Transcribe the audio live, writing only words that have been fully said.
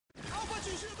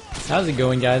How's it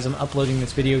going, guys? I'm uploading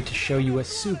this video to show you a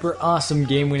super awesome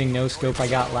game-winning no-scope I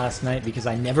got last night because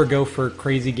I never go for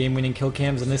crazy game-winning kill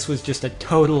cams, and this was just a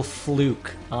total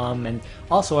fluke. And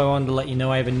also I wanted to let you know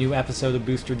I have a new episode of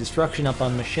Booster Destruction up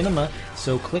on Machinima,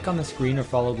 so click on the screen or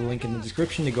follow the link in the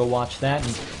description to go watch that,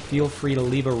 and feel free to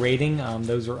leave a rating.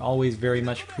 Those are always very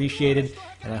much appreciated,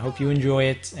 and I hope you enjoy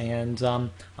it. And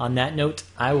on that note,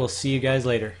 I will see you guys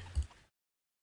later.